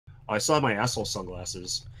I still have my asshole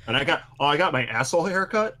sunglasses, and I got my asshole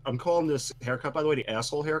haircut. I'm calling this haircut, by the way, the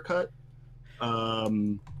asshole haircut.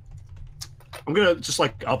 I'm gonna just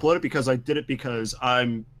like upload it because I did it because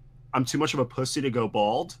I'm too much of a pussy to go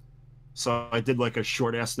bald, so I did like a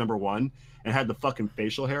short ass #1 and had the fucking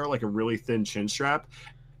facial hair like a really thin chin strap.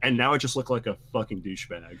 And now I just look like a fucking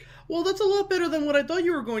douchebag. Well, that's a lot better than what I thought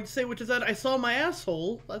you were going to say, which is that I saw my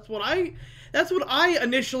asshole. That's what I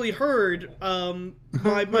initially heard.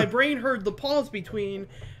 My brain heard the pause between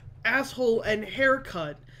asshole and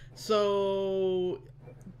haircut. So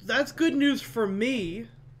that's good news for me.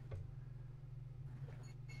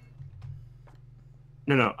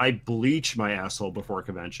 No, I bleach my asshole before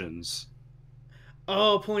conventions.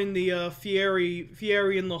 Oh, pulling the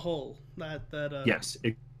Fieri in the hole. Yes,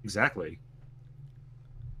 exactly.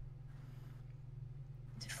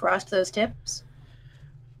 To frost those tips.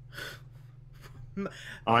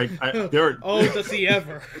 Does he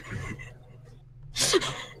ever?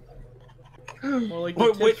 Well, like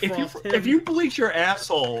if you bleach your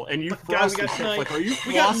asshole and you frost the tips, like are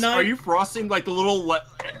you frosting like the little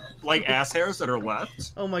like ass hairs that are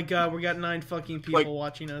left? Oh my god, we got 9 fucking people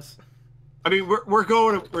watching us. I mean, we're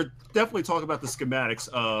definitely talking about the schematics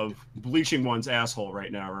of bleaching one's asshole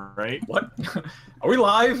right now, right? What? Are we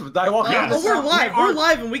live? Did I walk out? Well, we're live. We're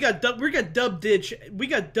live, and we got dub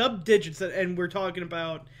digits, and we're talking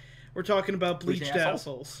about bleached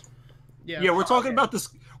assholes. Yeah, we're talking about this.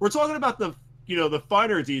 We're talking about the the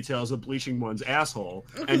finer details of bleaching one's asshole.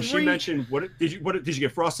 And she mentioned, what did you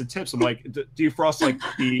get frosted tips? I'm like, do you frost like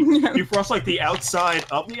the outside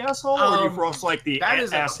of the asshole, or do you frost like the that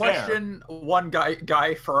is a question hair? One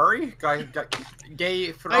guy Ferrari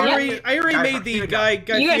gay Ferrari. I already made the guy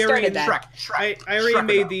Fieri in that. I already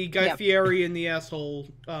made the Guy Fieri in the asshole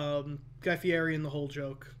Guy Fieri in the whole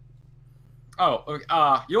joke. Oh,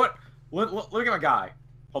 you know what? Let me get my guy.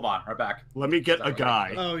 Hold on, right back. Let me get a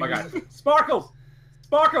guy. Oh, my guy. Sparkles!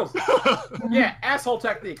 Yeah, asshole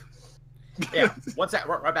technique. Yeah, what's that?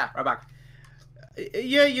 Right back.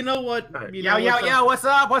 Yeah, you know what? What's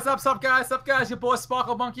up? What's up, guys? Your boy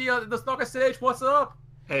Sparkle Monkey, the Stalker Stage. What's up?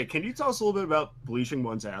 Hey, can you tell us a little bit about bleaching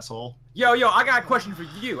one's asshole? Yo, I got a question for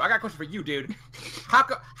you. Dude.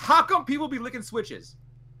 How come people be licking switches?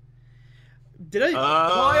 Did I?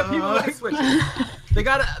 Why are people licking switches? They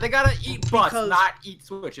gotta eat butts, not eat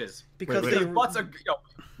switches. Because butts are.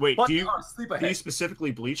 Wait, butts do you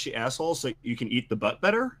specifically bleach the asshole so you can eat the butt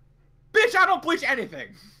better? Bitch, I don't bleach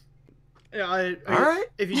anything. Yeah, all right.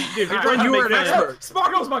 If you're trying to make an expert.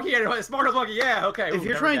 Sparkles Monkey, anyway. Sparkles Monkey, yeah, okay. If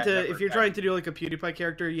you're trying to do like a PewDiePie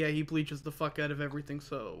character, yeah, he bleaches the fuck out of everything.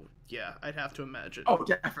 So yeah, I'd have to imagine. Oh,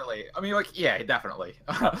 definitely. I mean, like, yeah, definitely.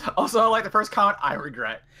 Also, like the first comment, I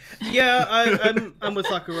regret. Yeah, I'm with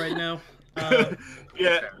Saku right now.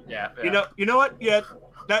 Yeah. Yeah. You know what? Yeah,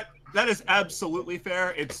 that is absolutely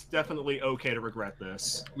fair. It's definitely okay to regret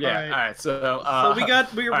this. Yeah. All right. So we got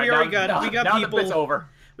people. It's over.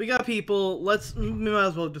 We got people. We might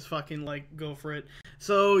as well just fucking like go for it.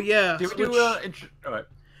 So yeah. Do we do intro? All right.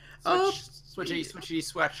 Switch.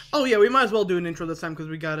 Oh yeah, we might as well do an intro this time because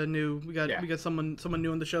we got someone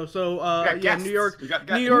new on the show. So yeah, New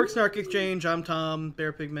York Snark Exchange. I'm Tom,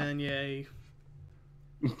 Bear Pigman. Yay.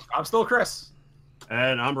 I'm still Chris.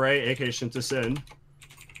 And I'm Ray, aka Shinta Sin.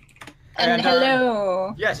 And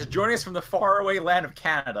hello. Yes, just joining us from the faraway land of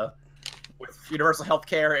Canada with universal health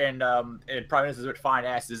care and prime ministers with fine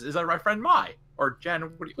asses is my friend Mai. Or Jen,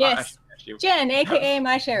 what do you... Yes, Jen, aka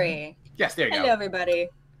My Sherry. Yes, there you go. Hello, everybody.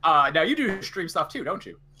 Now you do stream stuff too, don't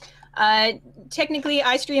you? Technically,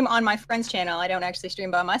 I stream on my friend's channel. I don't actually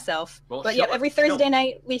stream by myself. Well, but yeah, every Thursday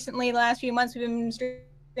night recently, the last few months, we've been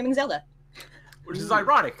streaming Zelda. Which is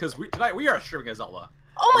ironic, because tonight we are streaming a Zelda.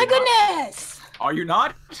 Oh my goodness! Are you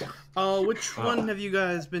not? Which one have you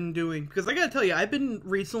guys been doing? Because I gotta tell you, I've been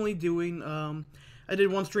recently doing, I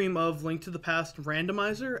did one stream of Link to the Past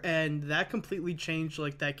Randomizer, and that completely changed,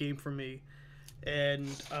 like, that game for me. And,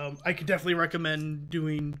 I could definitely recommend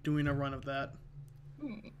doing a run of that.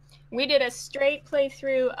 We did a straight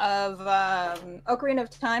playthrough of, Ocarina of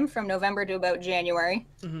Time from November to about January.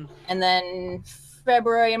 Mm-hmm. And then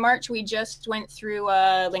February and March, we just went through,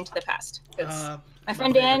 Link to the Past. My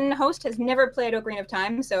friend Dan, host, has never played Ocarina of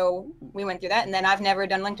Time, so we went through that, and then I've never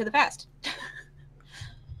done Link to the Past.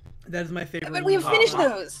 That is my favorite. But we've finished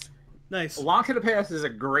those. Nice. Link to the Past is a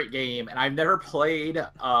great game, and I've never played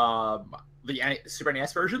the Super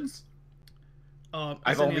NES versions.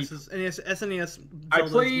 SNES. I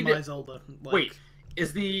played my Zelda. Like... Wait,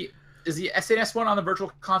 is the SNES one on the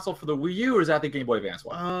Virtual Console for the Wii U, or is that the Game Boy Advance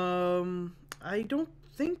one? I don't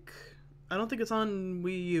think it's on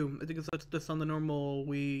Wii U. I think it's just on the normal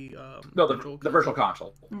Wii. No, the Virtual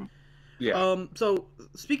Console. Yeah. So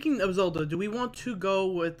speaking of Zelda, do we want to go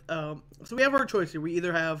with? So we have our choice here. We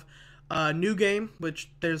either have a new game, which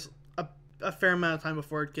there's a fair amount of time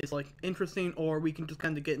before it gets like interesting, or we can just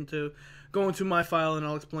kind of go into my file and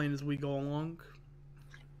I'll explain as we go along.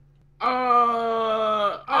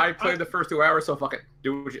 I played the first 2 hours, so fuck it.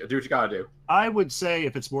 Do what you gotta do. I would say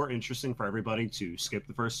if it's more interesting for everybody to skip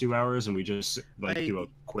the first 2 hours and we just do a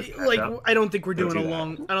quick like catch-up. I don't think we're doing do a that.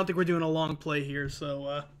 long. I don't think we're doing a long play here.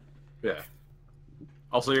 So. Yeah.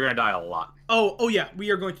 Also, you're gonna die a lot. Oh yeah, we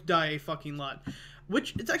are going to die a fucking lot.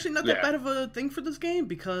 Which it's actually not that Yeah. bad of a thing for this game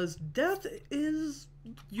because death is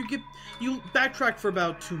you backtrack for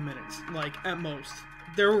about 2 minutes, like at most.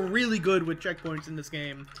 They're really good with checkpoints in this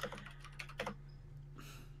game.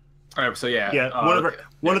 All right, so yeah. Yeah,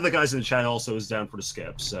 one of the guys in the chat also is down for the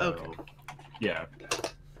skip. So, Okay. Yeah.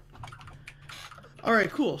 All right,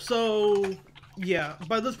 cool. So yeah,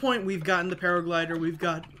 by this point we've gotten the paraglider. We've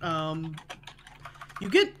got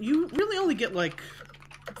you really only get like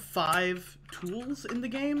 5 tools in the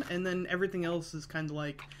game, and then everything else is kind of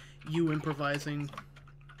like you improvising.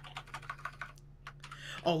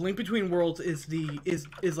 Oh, Link Between Worlds is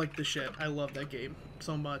like the shit. I love that game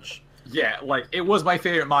so much. Yeah, like it was my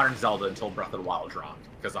favorite modern Zelda until Breath of the Wild dropped,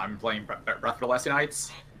 because I'm playing Breath of the Last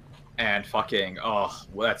Nights, and fucking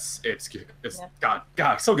it's Yeah.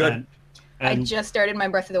 God, so good. I just started my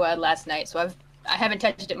Breath of the Wild last night, so I haven't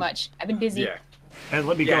touched it much. I've been busy. Yeah. And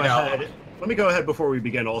let me Yeah, go no. ahead. Let me go ahead before we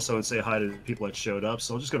begin also and say hi to the people that showed up.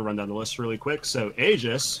 So I'm just going to run down the list really quick. So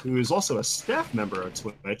Aegis, who is also a staff member of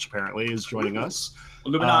Twitch, apparently, is joining us.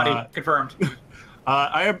 Illuminati confirmed.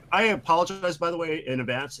 I apologize, by the way, in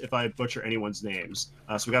advance if I butcher anyone's names.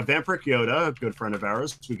 So we got Vampiric Yoda, a good friend of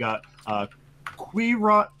ours. We got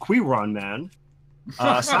Quiron Man.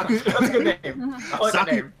 Saku, That's a good name. I like that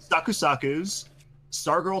name. Saku's,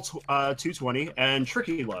 Stargirl 220, and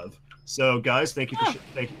Tricky Love. So, guys,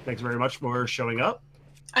 thanks very much for showing up.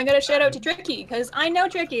 I'm gonna shout out to Tricky because I know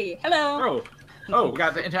Tricky. Hello. Oh, we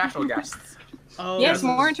got the international guests. Oh, Yes,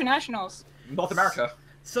 more internationals. North America.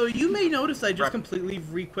 So you may notice I just completely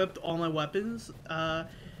re-equipped all my weapons.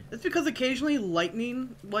 It's because occasionally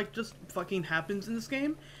lightning, like, just fucking happens in this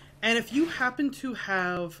game. And if you happen to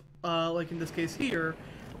have, like in this case here,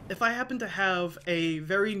 if I happen to have a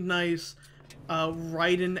very nice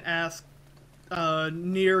Raiden-esque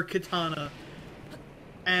near katana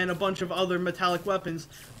and a bunch of other metallic weapons,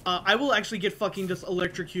 I will actually get fucking just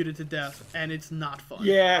electrocuted to death, and it's not fun.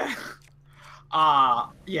 Yeah.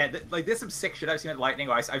 Like there's some sick shit I've seen at Lightning.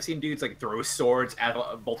 I've seen dudes like throw swords at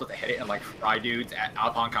bolts to hit it and like fry dudes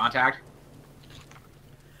upon contact.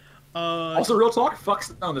 Also, real talk, fuck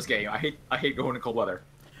snow in this game. I hate going in cold weather.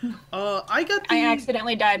 I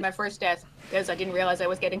accidentally died my first death because I didn't realize I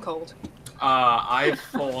was getting cold. I've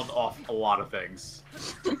fallen off a lot of things.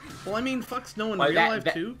 Well, I mean, fuck snow in Like real that- life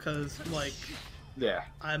that- too, because like Yeah.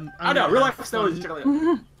 I know, gonna real have life snow is fun- generally.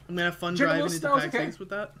 I'm gonna have fun General driving into snow is PAX okay. East with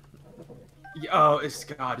that. Oh, it's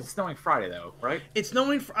snowing Friday though, right? It's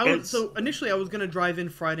snowing. So initially I was gonna drive in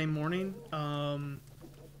Friday morning,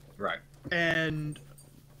 Right. and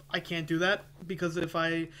I can't do that because if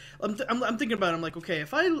I'm thinking about it, I'm like, okay,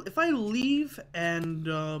 if I leave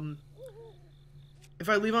and if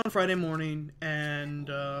I leave on Friday morning and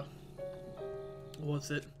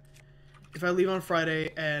what's it? If I leave on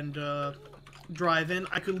Friday and drive in,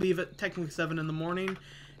 I could leave at technically 7 in the morning.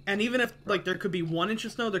 And even if, like, there could be 1 inch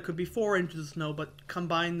of snow, there could be 4 inches of snow, but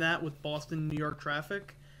combine that with Boston, New York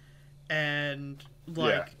traffic, and,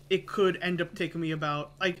 like, it could end up taking me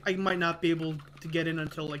about, I might not be able to get in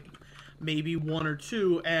until, like, maybe 1 or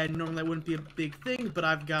 2, and normally that wouldn't be a big thing, but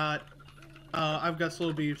I've got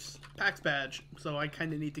Slow Beef's PAX badge, so I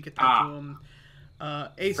kind of need to get that to him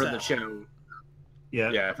ASAP. For the show. Yeah,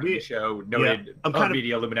 Yeah, for the show. Noted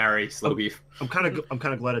media luminary, Slow Beef. I'm kind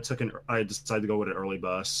of glad I decided to go with an early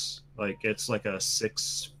bus. Like it's like a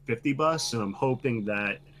 6:50 bus, and I'm hoping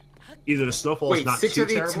that either the snowfall is Wait, not too 6:50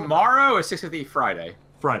 terrible. tomorrow or 6:50 Friday?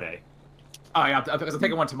 Friday. Oh yeah, because I'm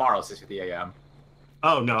taking one tomorrow, 6:50 a.m.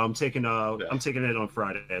 Oh no, I'm taking it on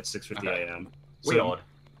Friday at 6:50 a.m. Weird.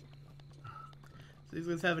 These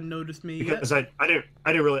guys haven't noticed me Because yet. I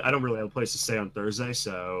don't really have a place to stay on Thursday,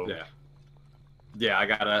 so Yeah, I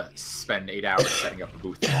gotta spend 8 hours setting up a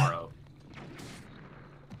booth tomorrow.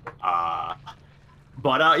 I'm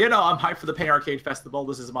hyped for the Penny Arcade Festival.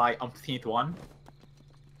 This is my umpteenth one.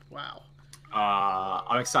 Wow.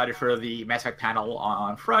 I'm excited for the Mass Effect panel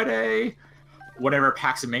on Friday. Whatever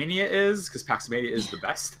Paximania is, because Paximania is the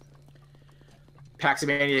best.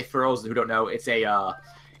 Paximania, for those who don't know, it's a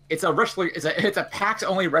PAX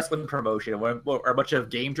only wrestling promotion where a bunch of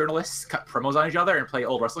game journalists cut promos on each other and play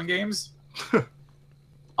old wrestling games.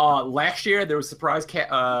 Last year there was a surprise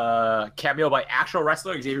cameo by actual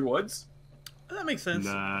wrestler Xavier Woods. That makes sense.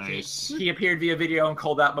 Nice. He appeared via video and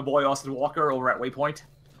called out my boy Austin Walker over at Waypoint,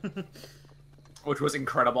 which was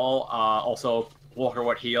incredible. Also, Walker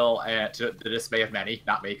went heel, and to the dismay of many,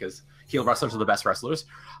 not me, because heel wrestlers are the best wrestlers.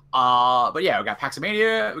 But yeah, we got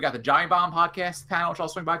Paxomania, we got the Giant Bomb podcast panel, which I'll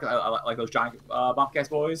swing by, because I like those Giant Bombcast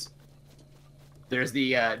boys. There's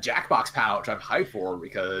the Jackbox panel, which I'm hyped for,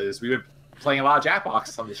 because we've been playing a lot of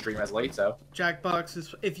Jackbox on the stream as late, so. Jackbox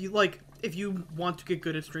is, if you want to get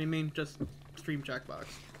good at streaming, just stream Jackbox.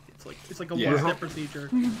 It's like a one-step procedure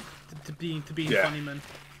to being funny, man.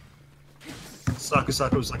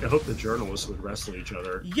 Saka was like, I hope the journalists would wrestle each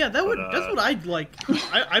other. Yeah, that's what I'd like.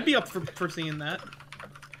 I'd be up for seeing that.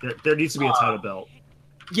 There needs to be a title belt.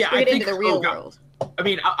 Yeah, I think into the real world. I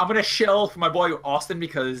mean, I'm gonna shill for my boy Austin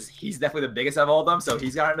because he's definitely the biggest of all of them, so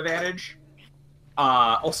he's got an advantage.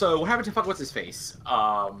 Also, what happened to what's his face?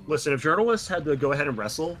 Listen, if journalists had to go ahead and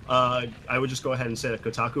wrestle, I would just go ahead and say that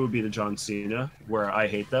Kotaku would be the John Cena, where I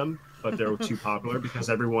hate them, but they're too popular because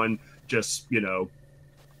everyone just,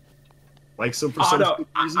 likes them for some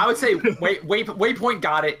reason. I would say Waypoint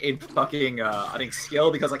got it in fucking I think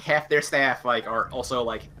skill, because like half their staff are also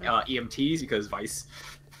EMTs, because Vice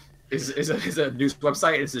is a news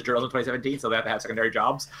website. It's a journalism 2017, so they have to have secondary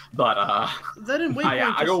jobs. But then in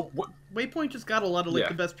Waypoint, Waypoint just got a lot of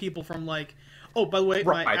the best people from Oh, by the way,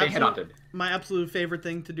 my absolute favorite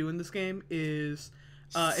thing to do in this game is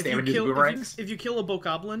if you kill a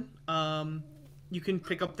bokoblin, you can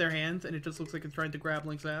pick up their hands, and it just looks like it's trying to grab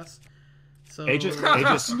Link's ass. So Aegis is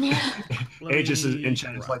in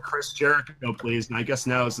chat. It's like, Chris Jericho, please. And I guess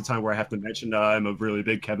now is the time where I have to mention I'm a really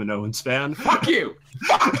big Kevin Owens fan. Fuck you!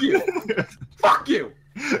 Fuck you! Fuck you!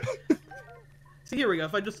 So here we go.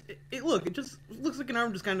 If I just it just looks like an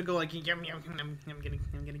arm just kind of go like yum yum. I'm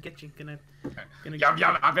gonna get you. Gonna yum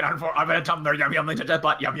yum. I've been a tumbler. Yum yum. Into dead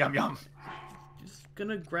butt. Yum yum yum. Just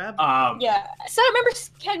gonna grab. Yeah. So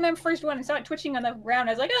I remember first one and saw it twitching on the ground.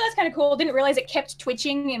 I was like, oh, that's kind of cool. Didn't realize it kept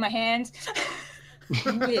twitching in my hands.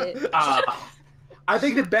 I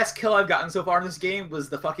think the best kill I've gotten so far in this game was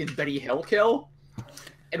the fucking Betty Hill kill.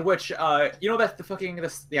 In which, that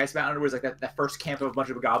the Ice Mountain was like that first camp of a bunch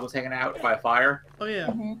of goblins hanging out by a fire? Oh, yeah.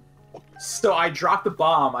 Mm-hmm. So I dropped the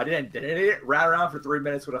bomb, I didn't detonate it, ran around for 3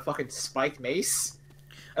 minutes with a fucking spiked mace.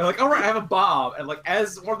 And like, alright, I have a bomb. And like,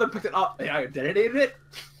 as one of them picked it up, I detonated it.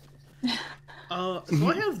 So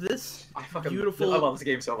I have this beautiful... I love this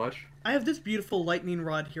game so much. I have this beautiful lightning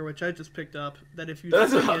rod here, which I just picked up, that if you... That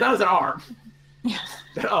was an arm.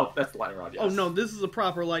 Oh, that's the lightning rod, yes. Oh, no, this is a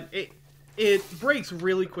proper light... It breaks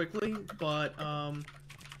really quickly, but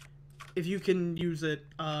if you can use it,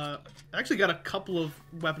 I actually got a couple of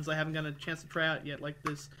weapons I haven't gotten a chance to try out yet, like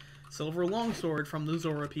this silver longsword from the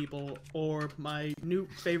Zora people, or my new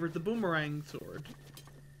favorite, the Boomerang sword.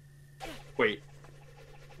 Wait,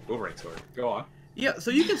 Boomerang sword? Go on. Yeah,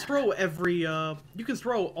 so you can throw every, you can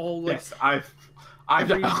throw all, like... Yes, I've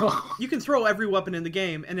done... You can throw every weapon in the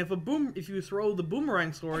game, and if you throw the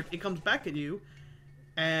Boomerang sword, it comes back at you.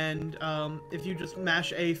 And if you just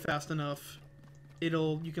mash A fast enough,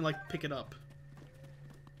 you can pick it up.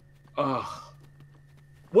 Ugh.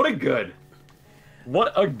 What a good.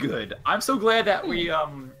 I'm so glad that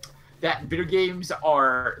that video games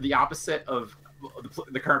are the opposite of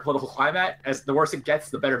the current political climate. As the worse it gets,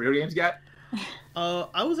 the better video games get.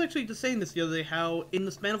 I was actually just saying this the other day, how in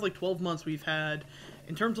the span of 12 months we've had,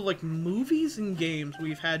 in terms of movies and games,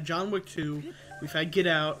 we've had John Wick 2, we've had Get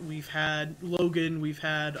Out, we've had Logan, we've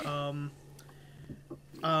had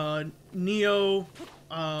Neo,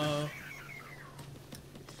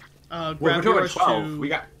 We're talking 12. We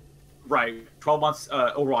got 12 months.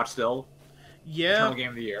 Overwatch still. Yeah. Eternal Game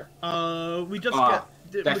of the Year. We just got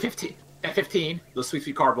that 15. That 15. Those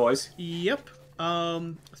sweet car boys. Yep.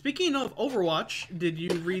 Speaking of Overwatch, did you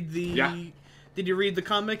read the? Yeah. Did you read the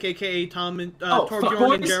comic, aka Tom and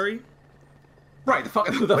Torbjorn and Jerry? Right, the fuck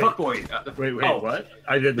boy. Wait, what?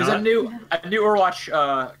 I did not. There's a new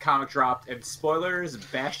Overwatch comic dropped, and spoilers: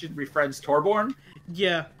 Bastion befriends Torbjorn.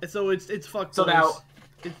 Yeah, so it's fuck. So boys. now,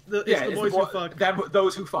 it's the boys who fuck.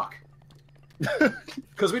 Those who fuck.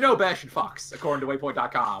 Because we know Bastion fucks, according to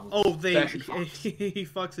Waypoint.com. Oh, he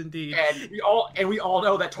fucks indeed. And we all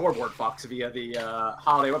know that Torbjorn fucks via the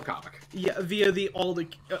holiday webcomic. Yeah, via all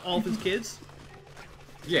of his kids.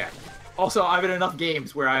 Yeah. Also, I've been in enough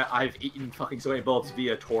games where I've eaten fucking so many bullets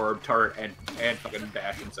via Torb, Tart, and fucking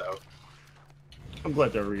Bastion, so... I'm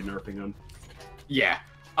glad they're re-nerfing them. Yeah.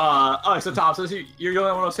 Alright, so Tom, so you're the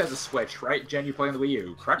only one who has a Switch, right? Jen, you play on the Wii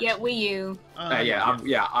U, correct? Yeah, Wii U. I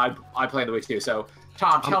play on the Wii too, so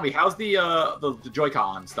Tom, tell me, how's the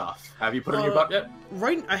Joy-Con stuff? Have you put it in your butt yet?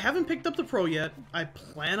 Right, I haven't picked up the Pro yet. I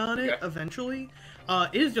plan on it eventually.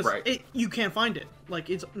 It is just you can't find it. Like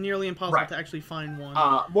it's nearly impossible to actually find one.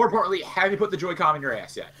 More importantly, have you put the Joy-Con in your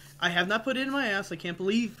ass yet? I have not put it in my ass. I can't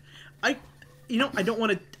believe I don't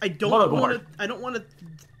want to. I don't want to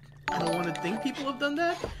think people have done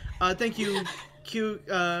that. Thank you,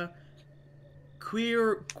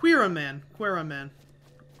 Queer man.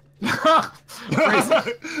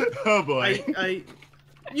 Oh boy.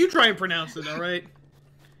 You try and pronounce it, all right?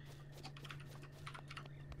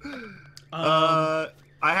 I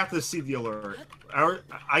have to see the alert.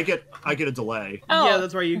 I get a delay. Oh, yeah,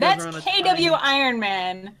 that's right. You guys are on a KW Iron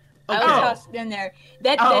Man. I was tossed in there.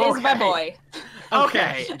 That is my boy.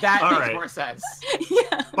 Okay, that makes more sense.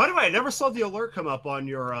 Yeah. By the way, I never saw the alert come up on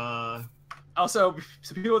your. Also,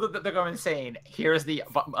 so people that go insane. Here's the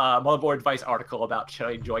motherboard advice article about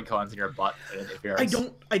shoving Joy-Cons in your butt. I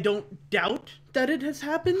don't doubt that it has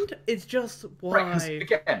happened. It's just why. Right,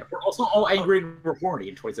 again, we're also all angry and we're horny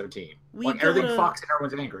in 2017. Everything fucks and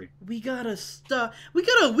everyone's angry. We gotta stop.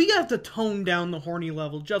 We have to tone down the horny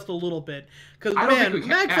level just a little bit. Because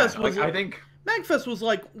Magfest was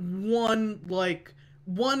like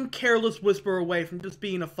one careless whisper away from just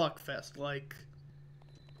being a fuck fest. Like.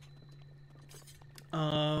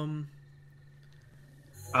 I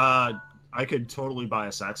could totally buy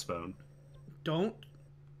a saxophone. Don't.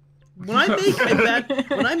 When I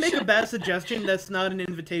make a bad suggestion, that's not an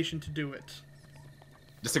invitation to do it.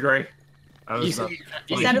 Disagree. You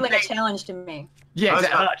sounded like a challenge to me.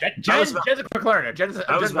 Yeah, Jen's a quick learner.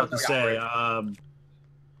 I was about to say,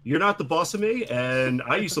 you're not the boss of me, and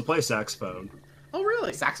I used to play saxophone. Oh,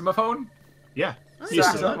 really? Saxophone? Yeah.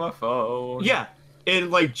 Saxophone. Yeah.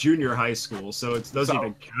 In like junior high school, so it doesn't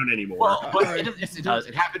even count anymore. Well, but it does.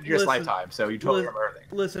 It happened in your lifetime, so you totally remember everything.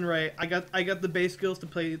 Listen, Ray, I got the bass skills to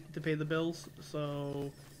pay the bills.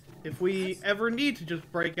 So if we ever need to just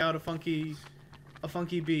break out a funky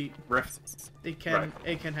beat, riff, it can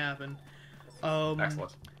happen.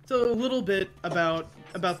 Excellent. So a little bit about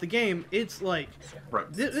the game. It's like we're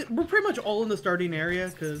pretty much all in the starting area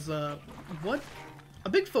because a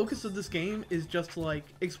big focus of this game is just like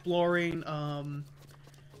exploring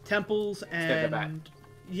temples and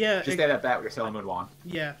just stay that bat with your Sailor Moon wand.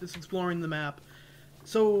 Yeah, just exploring the map.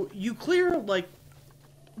 So you clear like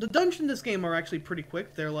the dungeons in this game are actually pretty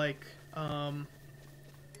quick. They're like one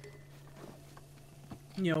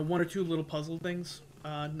or two little puzzle things,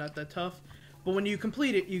 not that tough. But when you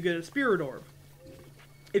complete it, you get a spirit orb.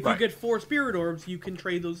 If you get 4 spirit orbs, you can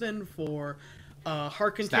trade those in for a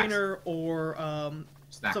heart container or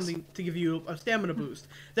something to give you a stamina boost.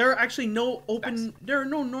 There are actually no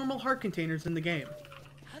normal heart containers in the game.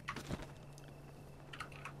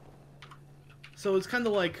 So it's kind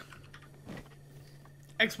of like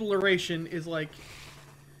exploration is like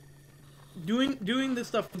doing this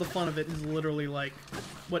stuff for the fun of it is literally like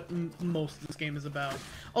what most of this game is about.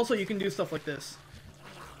 Also, you can do stuff like this.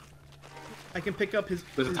 I can pick up his...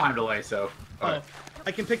 There's a time delay, so... I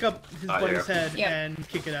can pick up his buddy's head and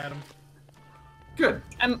kick it at him. Good.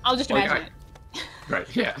 I'll just imagine it. Right,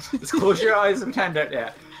 yeah. Just close your eyes and pretend it,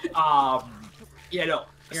 yeah. No. Here,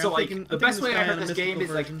 so, the best way I heard this game is,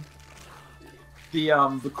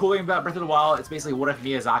 the cool thing about Breath of the Wild, it's basically what if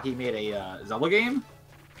Miyazaki made a Zelda game?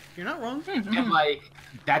 You're not wrong. And,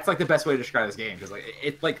 that's, the best way to describe this game, because,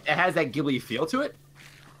 it has that Ghibli feel to it.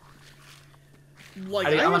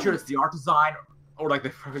 I'm not sure it's the art design or the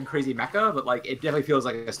fucking crazy mecha, but it definitely feels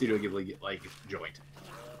like a Studio Ghibli joint.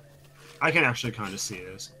 I can actually kind of see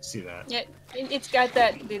that. Yeah, it's got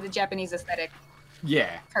the Japanese aesthetic.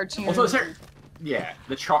 Yeah. Cartoon. Also, there's a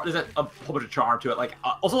whole bunch of charm to it.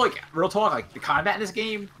 Also, real talk, the combat in this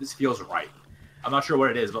game, this feels right. I'm not sure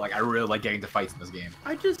what it is, but I really like getting to fights in this game.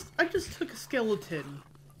 I just took a skeleton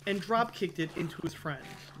and drop kicked it into his friend,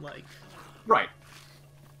 Right.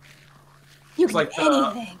 You can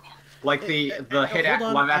anything. The hit at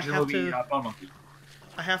live action movie Bone Monkey.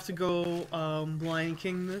 I have to go Lion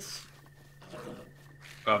King this.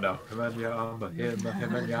 Oh no. Him and Yama, him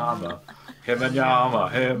and Yama. Him and Yama,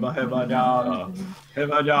 him and Yama.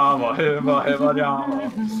 Him and Yama, him and Yama.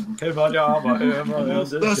 Him and Yama, him and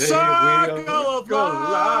the circle of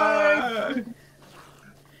life.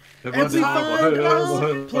 And we find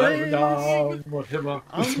our place on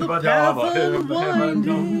the path of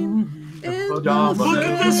winding. Look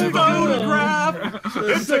at this photograph!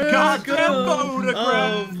 It's a goddamn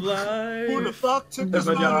photograph! Who the fuck took this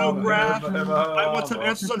photograph? I want some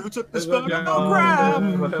answers on who took this photograph!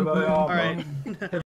 Alright.